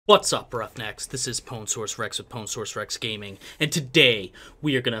What's up, Roughnecks? This is Source Rex with Source Rex Gaming, and today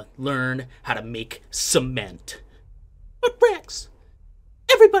we are gonna learn how to make cement. But Rex,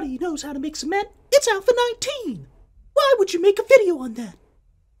 everybody knows how to make cement. It's Alpha 19. Why would you make a video on that?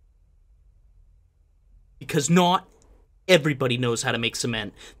 Because not everybody knows how to make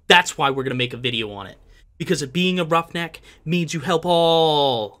cement. That's why we're gonna make a video on it. Because of being a roughneck means you help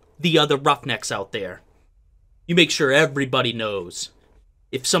all the other roughnecks out there. You make sure everybody knows.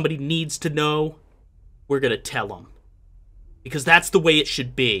 If somebody needs to know, we're going to tell them. Because that's the way it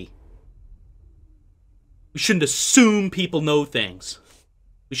should be. We shouldn't assume people know things.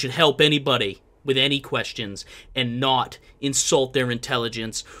 We should help anybody with any questions and not insult their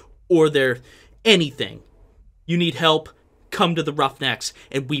intelligence or their anything. You need help, come to the Roughnecks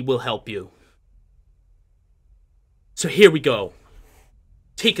and we will help you. So here we go.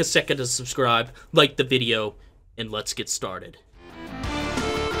 Take a second to subscribe, like the video, and let's get started.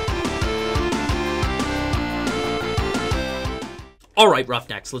 Alright,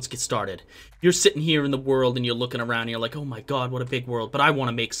 Roughnecks, let's get started. You're sitting here in the world and you're looking around and you're like, oh my god, what a big world, but I want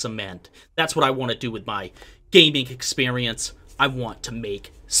to make cement. That's what I want to do with my gaming experience. I want to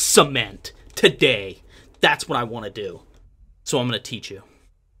make cement today. That's what I want to do. So I'm going to teach you.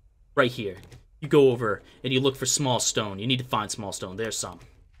 Right here. You go over and you look for small stone. You need to find small stone. There's some.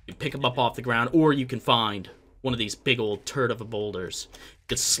 You pick them up off the ground, or you can find one of these big old turd of a boulders. You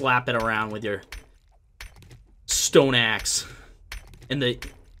can slap it around with your stone axe. And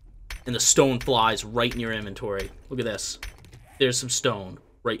the stone flies right in your inventory. Look at this. There's some stone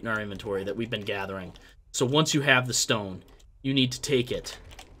right in our inventory that we've been gathering. So once you have the stone, you need to take it.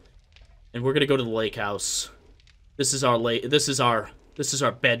 And we're gonna go to the lake house. This is our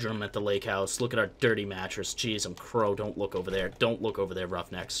bedroom at the lake house. Look at our dirty mattress. Jeez, I'm crow. Don't look over there. Don't look over there,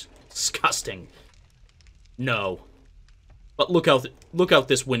 Roughnecks. Disgusting. No. But look out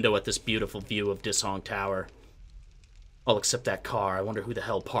this window at this beautiful view of Dishong Tower. All except that car. I wonder who the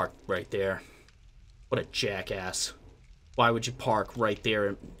hell parked right there. What a jackass. Why would you park right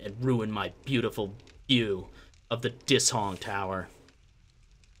there and ruin my beautiful view of the Dishong Tower?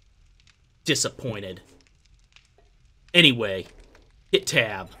 Disappointed. Anyway, hit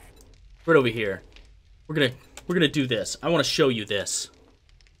tab. Right over here. We're gonna do this. I want to show you this.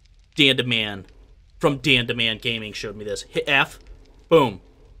 Dan DeMan from Dan DeMan Gaming showed me this. Hit F. Boom.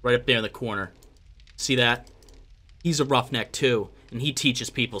 Right up there in the corner. See that? He's a roughneck too, and he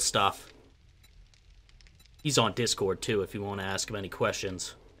teaches people stuff. He's on Discord too if you want to ask him any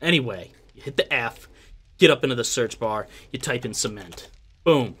questions. Anyway, you hit the F, get up into the search bar, you type in cement.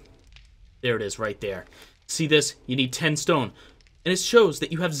 Boom. There it is right there. See this? You need 10 stone, and it shows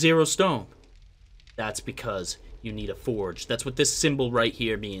that you have 0 stone. That's because you need a forge. That's what this symbol right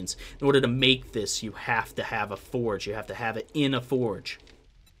here means. In order to make this, you have to have a forge. You have to have it in a forge.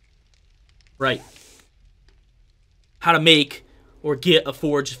 Right. How to make or get a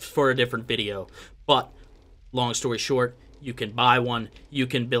forge for a different video. But, long story short, you can buy one, you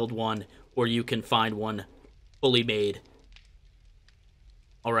can build one, or you can find one fully made.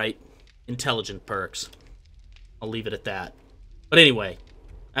 Alright, intelligent perks. I'll leave it at that. But anyway,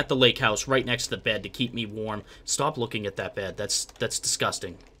 at the lake house, right next to the bed to keep me warm. Stop looking at that bed, that's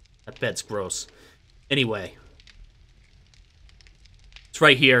disgusting. That bed's gross. Anyway. It's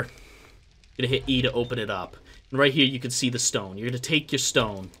right here. Gonna hit E to open it up. And right here you can see the stone. You're going to take your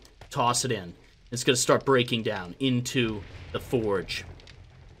stone, toss it in. It's going to start breaking down into the forge.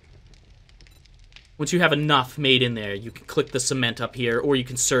 Once you have enough made in there, you can click the cement up here, or you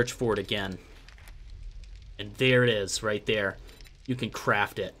can search for it again. And there it is, right there. You can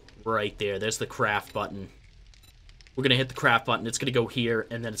craft it right there. There's the craft button. We're going to hit the craft button. It's going to go here,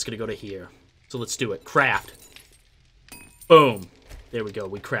 and then it's going to go to here. So let's do it. Craft. Boom. There we go.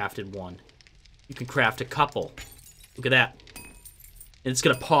 We crafted one. You can craft a couple. Look at that. And it's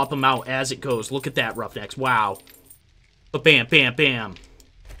going to pop them out as it goes. Look at that, Roughnecks. Wow. But bam, bam, bam.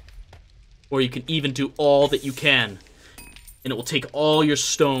 Or you can even do all that you can. And it will take all your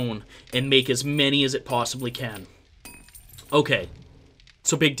stone and make as many as it possibly can. Okay.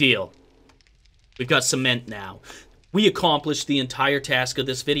 So big deal. We've got cement now. We accomplished the entire task of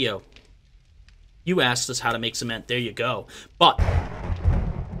this video. You asked us how to make cement. There you go. But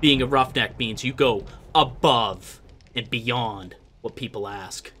being a roughneck means you go above and beyond what people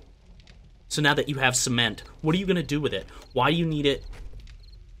ask. So now that you have cement, what are you going to do with it? Why do you need it?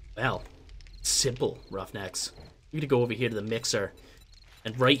 Well, simple, Roughnecks. You're going to go over here to the mixer,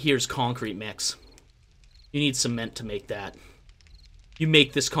 and right here's concrete mix. You need cement to make that. You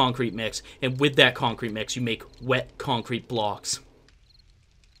make this concrete mix, and with that concrete mix, you make wet concrete blocks.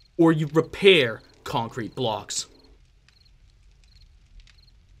 Or you repair concrete blocks.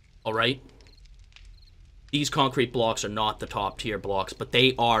 Alright? These concrete blocks are not the top tier blocks, but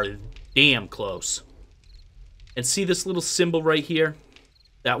they are damn close. And see this little symbol right here?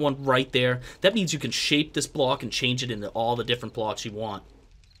 That one right there? That means you can shape this block and change it into all the different blocks you want.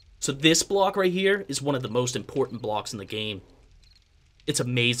 So this block right here is one of the most important blocks in the game. It's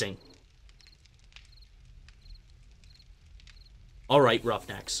amazing. Alright,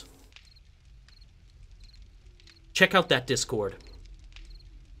 Roughnecks. Check out that Discord.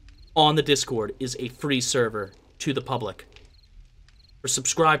 On the Discord is a free server to the public for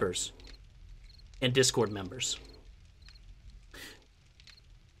subscribers and Discord members.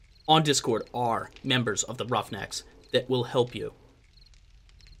 On Discord are members of the Roughnecks that will help you.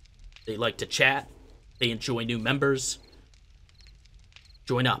 They like to chat. They enjoy new members.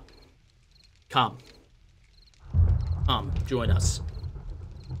 Join up. Come. Join us.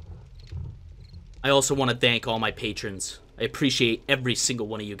 I also want to thank all my patrons. I appreciate every single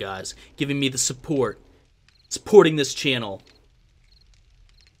one of you guys giving me the support, supporting this channel,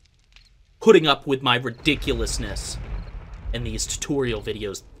 putting up with my ridiculousness and these tutorial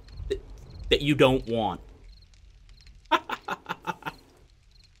videos that you don't want.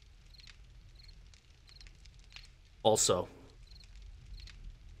 Also,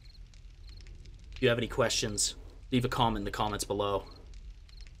 if you have any questions, leave a comment in the comments below.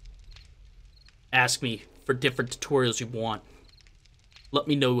 Ask me for different tutorials you want. Let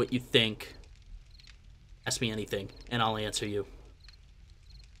me know what you think. Ask me anything, and I'll answer you.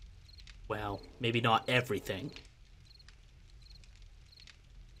 Well, maybe not everything.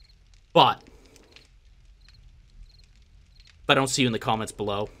 But if I don't see you in the comments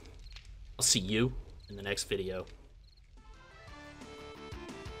below, I'll see you in the next video.